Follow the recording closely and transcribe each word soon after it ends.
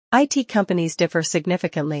IT companies differ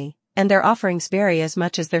significantly, and their offerings vary as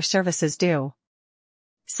much as their services do.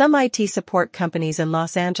 Some IT support companies in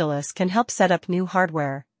Los Angeles can help set up new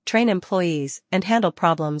hardware, train employees, and handle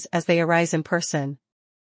problems as they arise in person.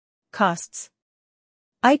 Costs.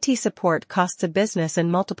 IT support costs a business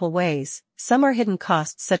in multiple ways. Some are hidden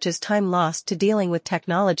costs such as time lost to dealing with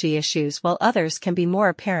technology issues, while others can be more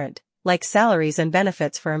apparent, like salaries and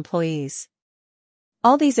benefits for employees.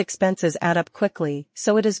 All these expenses add up quickly,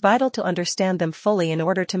 so it is vital to understand them fully in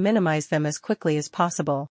order to minimize them as quickly as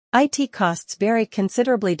possible. IT costs vary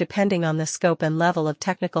considerably depending on the scope and level of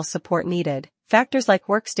technical support needed. Factors like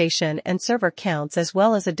workstation and server counts as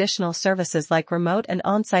well as additional services like remote and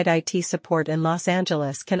on-site IT support in Los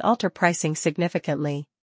Angeles can alter pricing significantly.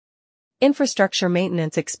 Infrastructure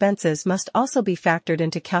maintenance expenses must also be factored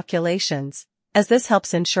into calculations, as this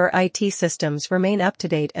helps ensure IT systems remain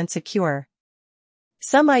up-to-date and secure.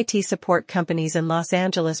 Some IT support companies in Los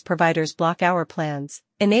Angeles provide block-hour plans,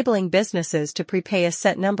 enabling businesses to prepay a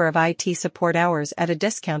set number of IT support hours at a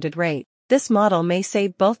discounted rate. This model may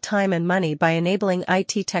save both time and money by enabling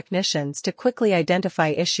IT technicians to quickly identify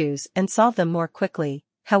issues and solve them more quickly.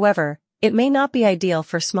 However, it may not be ideal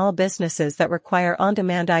for small businesses that require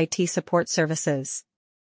on-demand IT support services.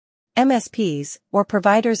 MSPs, or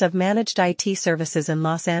providers of managed IT services in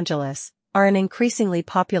Los Angeles, are an increasingly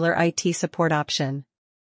popular IT support option.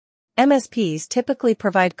 MSPs typically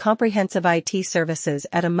provide comprehensive IT services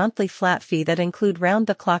at a monthly flat fee that include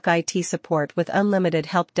round-the-clock IT support with unlimited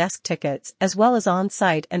help desk tickets as well as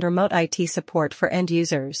on-site and remote IT support for end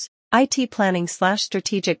users, IT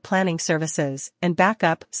planning/strategic planning services, and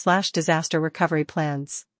backup/disaster recovery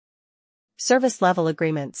plans. Service level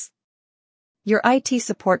agreements. Your IT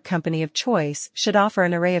support company of choice should offer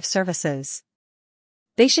an array of services.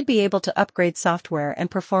 They should be able to upgrade software and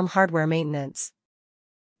perform hardware maintenance.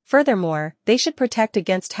 Furthermore, they should protect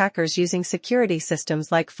against hackers using security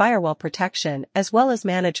systems like firewall protection as well as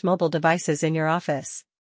manage mobile devices in your office.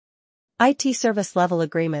 IT Service Level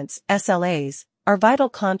Agreements, SLAs, are vital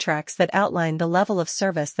contracts that outline the level of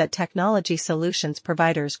service that technology solutions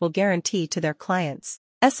providers will guarantee to their clients.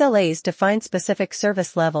 SLAs define specific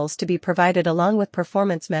service levels to be provided along with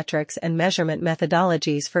performance metrics and measurement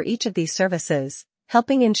methodologies for each of these services,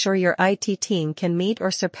 helping ensure your IT team can meet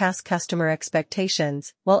or surpass customer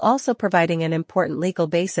expectations, while also providing an important legal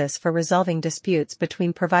basis for resolving disputes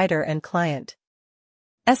between provider and client.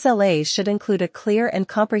 SLAs should include a clear and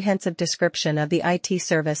comprehensive description of the IT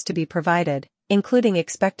service to be provided, including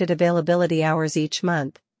expected availability hours each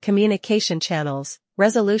month, communication channels,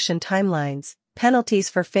 resolution timelines, penalties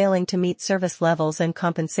for failing to meet service levels and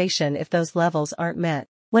compensation if those levels aren't met.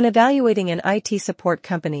 When evaluating an IT support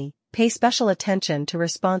company, pay special attention to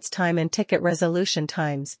response time and ticket resolution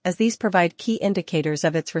times, as these provide key indicators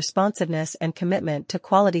of its responsiveness and commitment to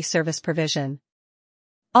quality service provision.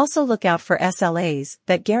 Also look out for SLAs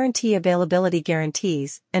that guarantee availability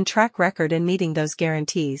guarantees and track record in meeting those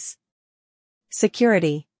guarantees.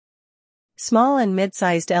 Security. Small and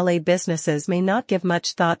mid-sized LA businesses may not give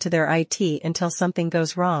much thought to their IT until something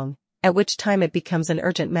goes wrong, at which time it becomes an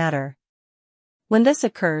urgent matter. When this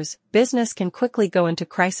occurs, business can quickly go into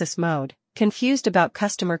crisis mode, confused about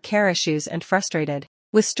customer care issues and frustrated.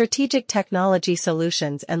 With strategic technology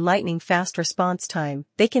solutions and lightning-fast response time,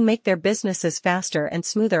 they can make their businesses faster and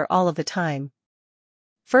smoother all of the time.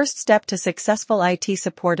 First step to successful IT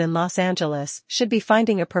support in Los Angeles should be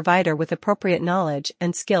finding a provider with appropriate knowledge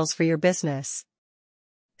and skills for your business.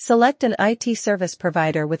 Select an IT service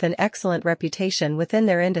provider with an excellent reputation within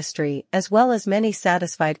their industry as well as many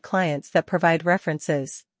satisfied clients that provide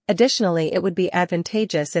references. Additionally, it would be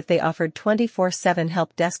advantageous if they offered 24/7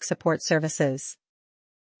 help desk support services.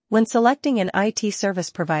 When selecting an IT service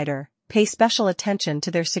provider, pay special attention to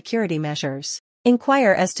their security measures.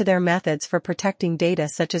 Inquire as to their methods for protecting data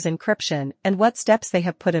such as encryption and what steps they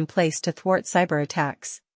have put in place to thwart cyber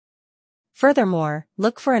attacks. Furthermore,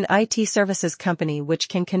 look for an IT services company which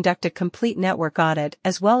can conduct a complete network audit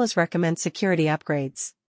as well as recommend security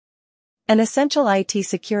upgrades. An essential IT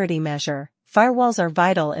security measure: firewalls are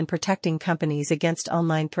vital in protecting companies against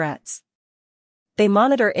online threats. They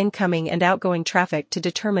monitor incoming and outgoing traffic to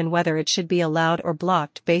determine whether it should be allowed or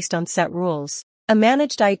blocked based on set rules. A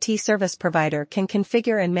managed IT service provider can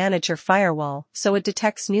configure and manage your firewall so it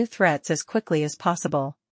detects new threats as quickly as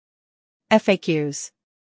possible. FAQs.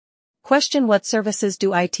 Question: what services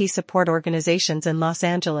do IT support organizations in Los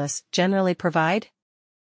Angeles generally provide?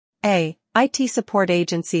 A. IT support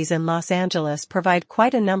agencies in Los Angeles provide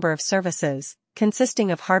quite a number of services,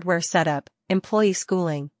 consisting of hardware setup, employee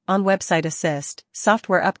schooling, on-website assist,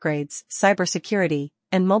 software upgrades, cybersecurity,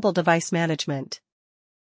 and mobile device management.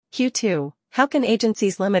 Q2. How can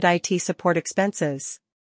agencies limit IT support expenses?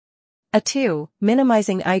 A 2.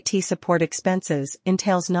 Minimizing IT support expenses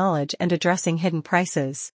entails knowledge and addressing hidden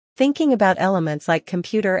prices, thinking about elements like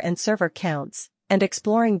computer and server counts, and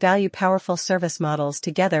exploring value-powerful service models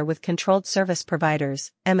together with controlled service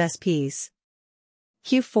providers, MSPs.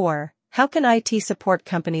 Q4. How can IT support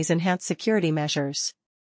companies enhance security measures?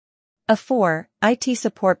 A 4. IT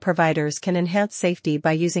support providers can enhance safety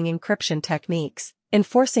by using encryption techniques,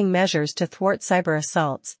 enforcing measures to thwart cyber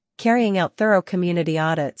assaults, carrying out thorough community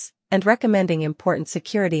audits, and recommending important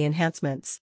security enhancements.